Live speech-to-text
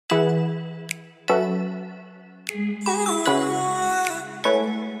Hey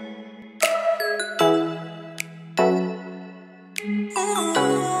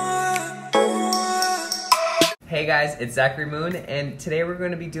guys, it's Zachary Moon, and today we're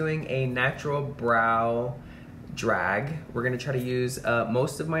going to be doing a natural brow drag. We're going to try to use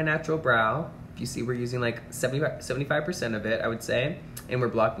most of my natural brow. If you see, we're using like 75% of it, I would say, and we're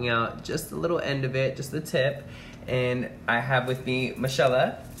blocking out just the little end of it, just the tip. And I have with me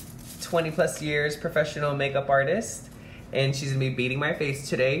Michella, 20 plus years professional makeup artist, and she's gonna be beating my face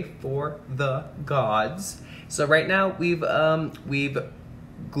today for the gods. So right now we've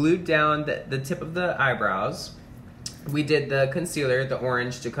glued down the tip of the eyebrows. We did the concealer, the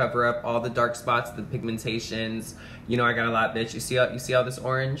orange, to cover up all the dark spots, the pigmentations. You know I got a lot, bitch. You see all this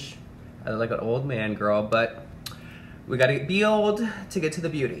orange? I look like an old man, girl, but we gotta be old to get to the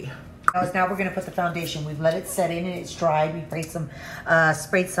beauty. Now we're gonna put the foundation. We've let it set in and it's dried. We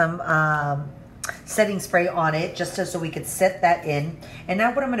sprayed some setting spray on it just so we could set that in. And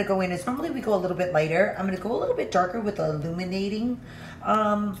now what I'm gonna go in is, normally we go a little bit lighter. I'm gonna go a little bit darker with the illuminating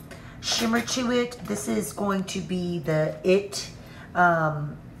shimmer to it. This is going to be the It,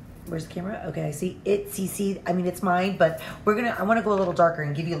 where's the camera? Okay, I see It CC. I mean, it's mine, but I wanna go a little darker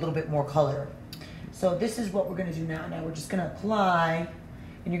and give you a little bit more color. So this is what we're gonna do now. Now we're just gonna apply,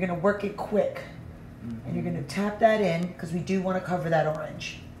 and you're gonna work it quick. And you're gonna tap that in, because we do wanna cover that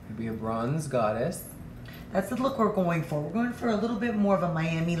orange. Could be a bronze goddess. That's the look we're going for. We're going for a little bit more of a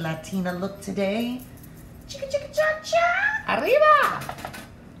Miami Latina look today. Chica chica cha cha, arriba!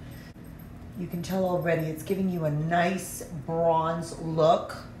 You can tell already it's giving you a nice bronze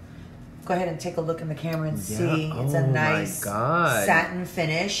look. Go ahead and take a look in the camera and see. It's a nice satin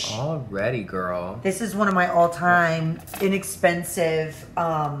finish. Already, girl. This is one of my all-time inexpensive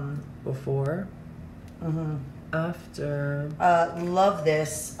before, after. Love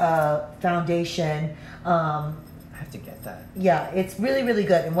this foundation. I have to get that. Yeah, it's really, really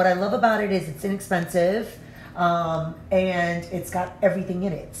good. And what I love about it is it's inexpensive. And it's got everything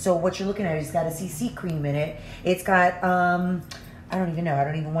in it. So what you're looking at, it's got a CC cream in it. It's got, I don't even know. I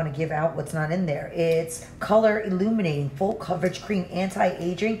don't even want to give out what's not in there. It's color illuminating, full coverage cream,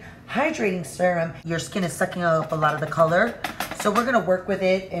 anti-aging, hydrating serum. Your skin is sucking up a lot of the color. So we're going to work with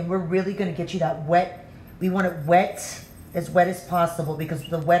it, and we're really going to get you that wet. We want it wet as possible, because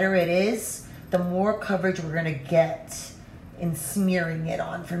the wetter it is, the more coverage we're going to get in smearing it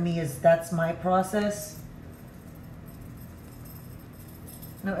on. For me, that's my process.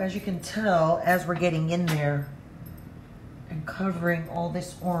 Now, as you can tell, as we're getting in there and covering all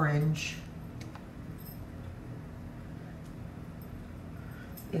this orange,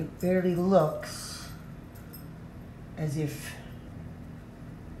 it barely looks as if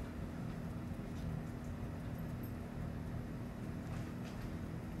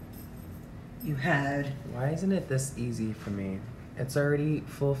you had. Why isn't it this easy for me? It's already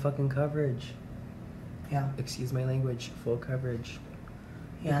full fucking coverage. Yeah. Excuse my language, full coverage.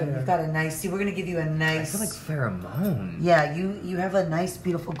 Yeah, you've got a nice, see, we're going to give you a nice. I feel like pheromone. Yeah, you have a nice,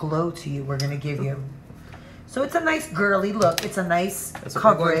 beautiful glow to you we're going to give you. So it's a nice girly look. It's a nice That's what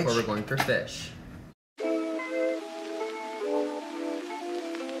coverage. We're going for fish.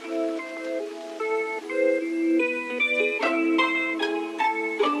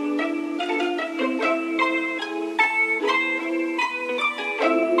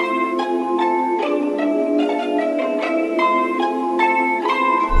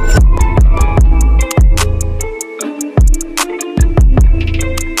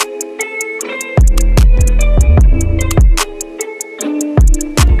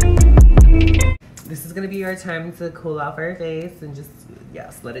 Our time to cool off our face and just,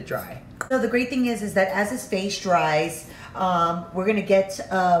 yes, let it dry. So the great thing is that as his face dries, we're gonna get,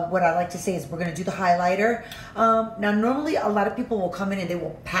 what I like to say is we're gonna do the highlighter. Now normally a lot of people will come in and they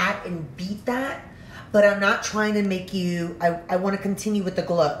will pat and beat that, but I'm not trying to make you, I wanna continue with the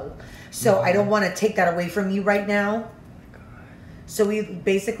glow. So I don't wanna take that away from you right now. So we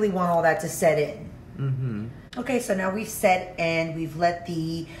basically want all that to set in. Okay, so now we've set and we've let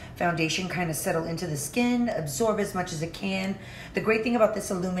the foundation kind of settle into the skin, absorb as much as it can. The great thing about this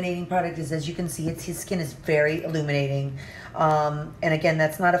illuminating product is, as you can see, his skin is very illuminating. And again,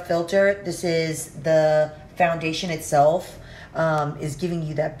 that's not a filter. This is the foundation itself, is giving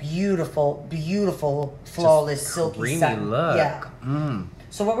you that beautiful, beautiful, flawless, silky satin look. Yeah.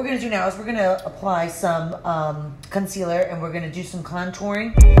 So what we're gonna do now is we're gonna apply some concealer, and we're gonna do some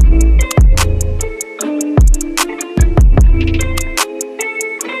contouring.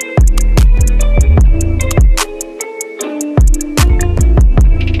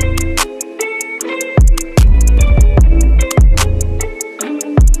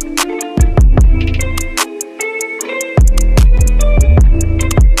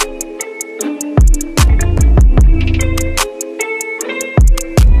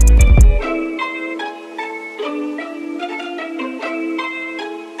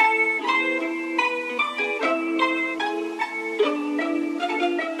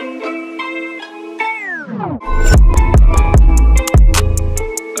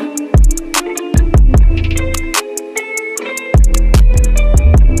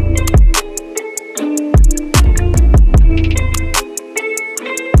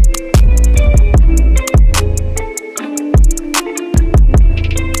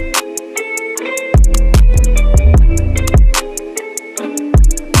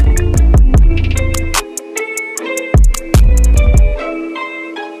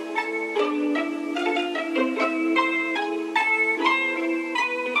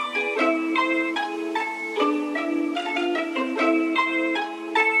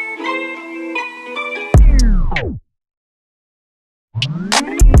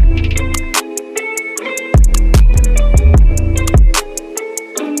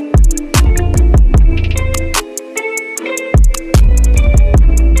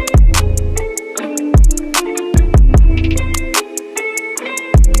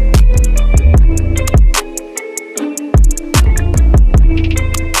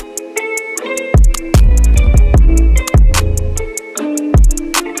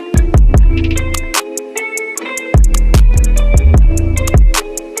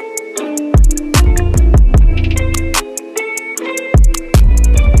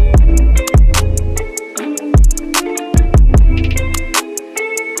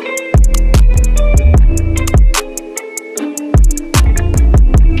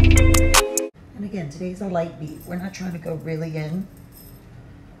 it's a light beat. We're not trying to go really in,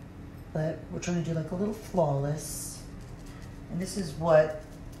 but we're trying to do like a little flawless. And this is what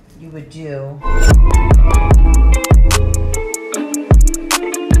you would do.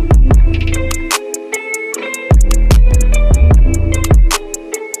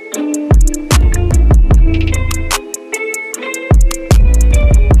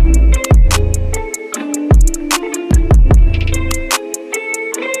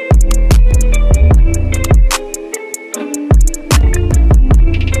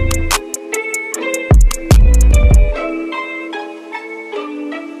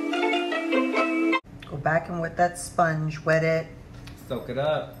 Back and with that sponge, wet it. Soak it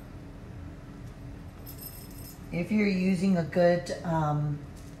up. If you're using a good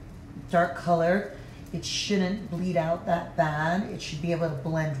dark color, it shouldn't bleed out that bad. It should be able to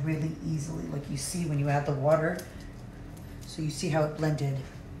blend really easily, like you see when you add the water. So you see how it blended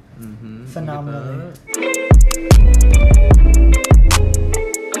phenomenally.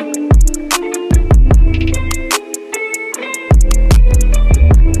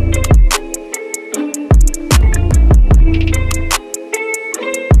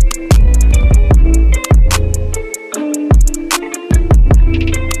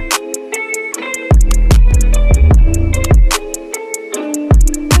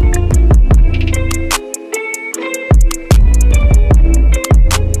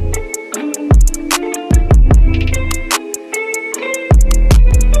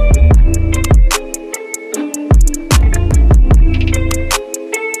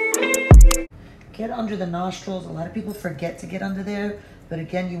 Get under the nostrils. A lot of people forget to get under there, but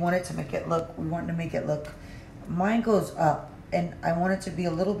again, you want it to make it look, we want to make it look, mine goes up, and I want it to be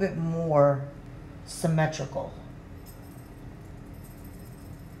a little bit more symmetrical.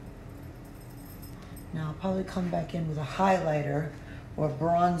 Now I'll probably come back in with a highlighter or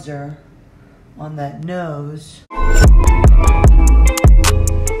bronzer on that nose.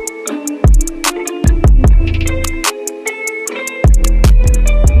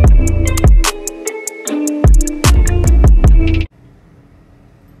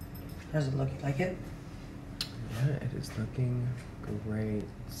 Does it look like it? Yeah, it is looking great.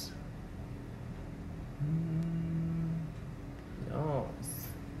 Yes. So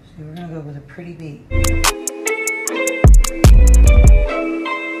we're gonna go with a pretty beat.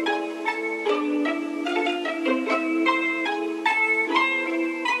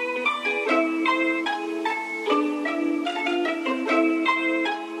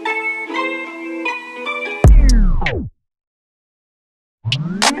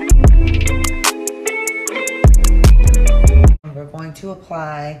 We're going to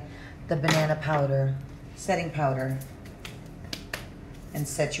apply the banana powder, setting powder, and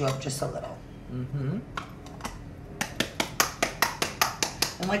set you up just a little. And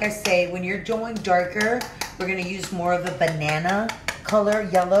like I say, when you're going darker, we're gonna use more of a banana color,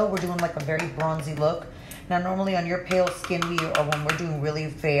 yellow. We're doing like a very bronzy look. Now normally on your pale skin, or when we're doing really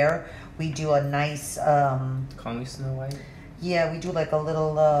fair, we do a nice... Call me Snow White? Yeah, we do like a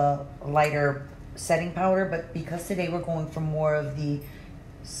little lighter setting powder, but because today we're going for more of the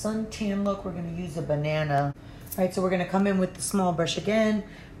suntan look, we're gonna use a banana. All right, so we're gonna come in with the small brush again,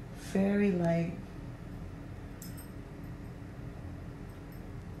 very light.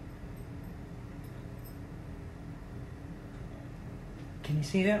 Can you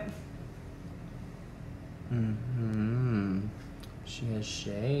see that? She has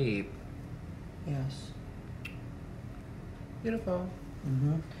shape. Yes. Beautiful.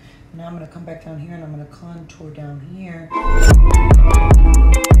 Now I'm gonna come back down here and I'm gonna contour down here.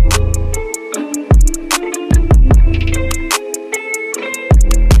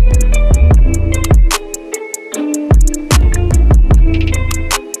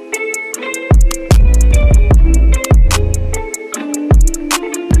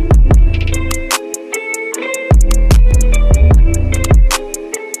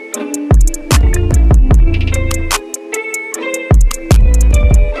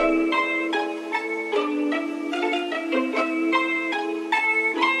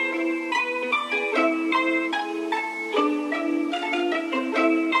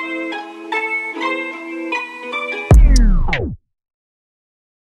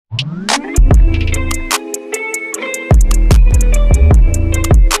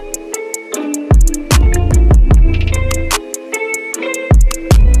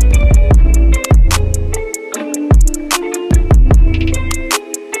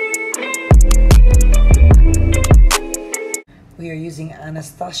 We are using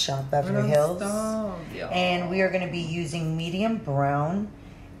Anastasia Beverly Hills. And we are going to be using medium brown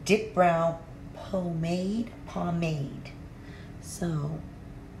dip brow pomade. So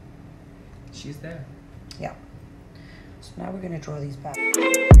she's there. Yeah. So now we're going to draw these back.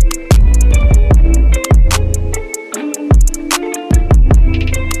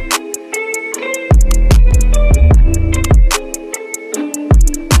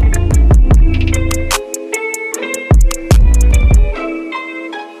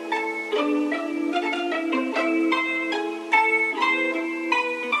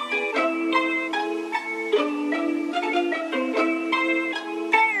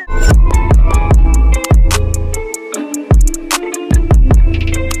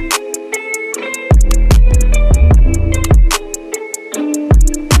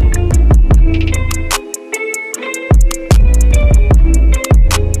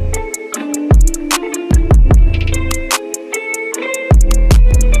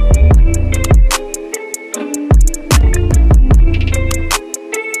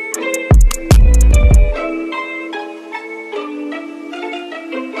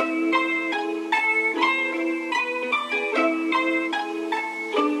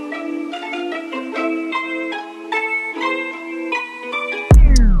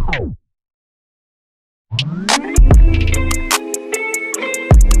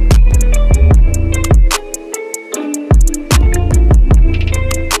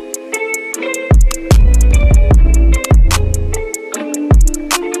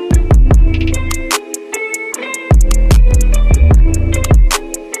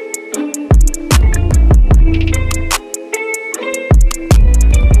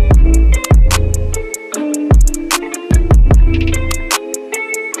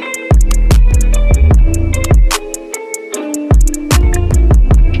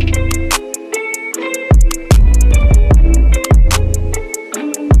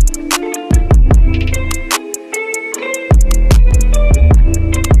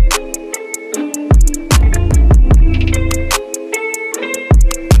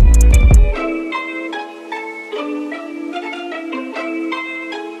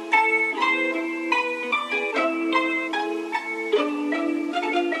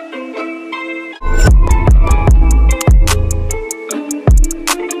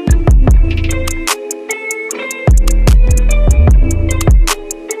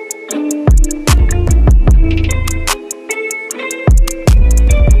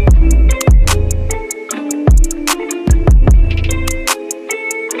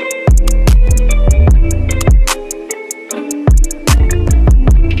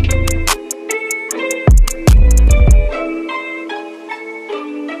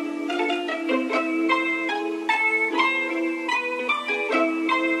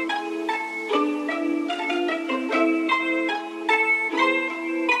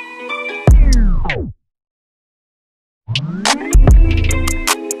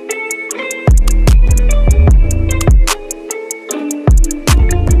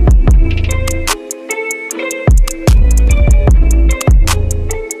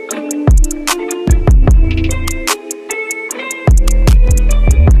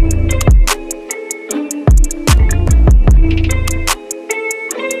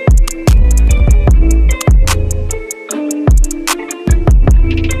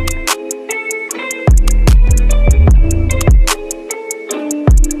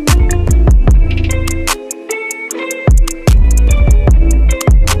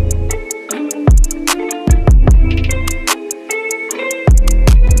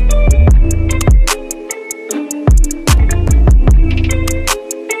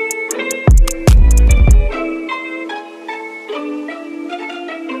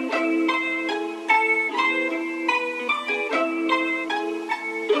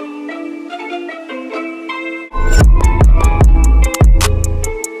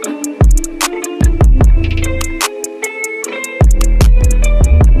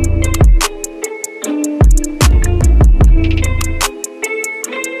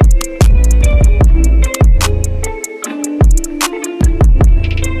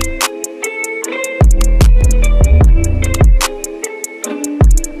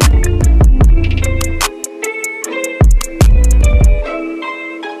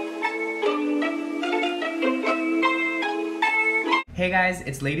 Hey guys,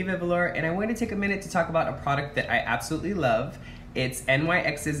 it's Lady Vivalore, and I wanted to take a minute to talk about a product that I absolutely love. It's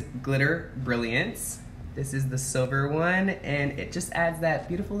NYX's Glitter Brilliance. This is the silver one, and it just adds that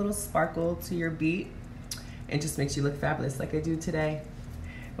beautiful little sparkle to your beat and just makes you look fabulous like I do today.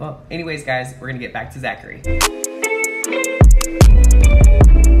 Well, anyways guys, we're gonna get back to Zachary.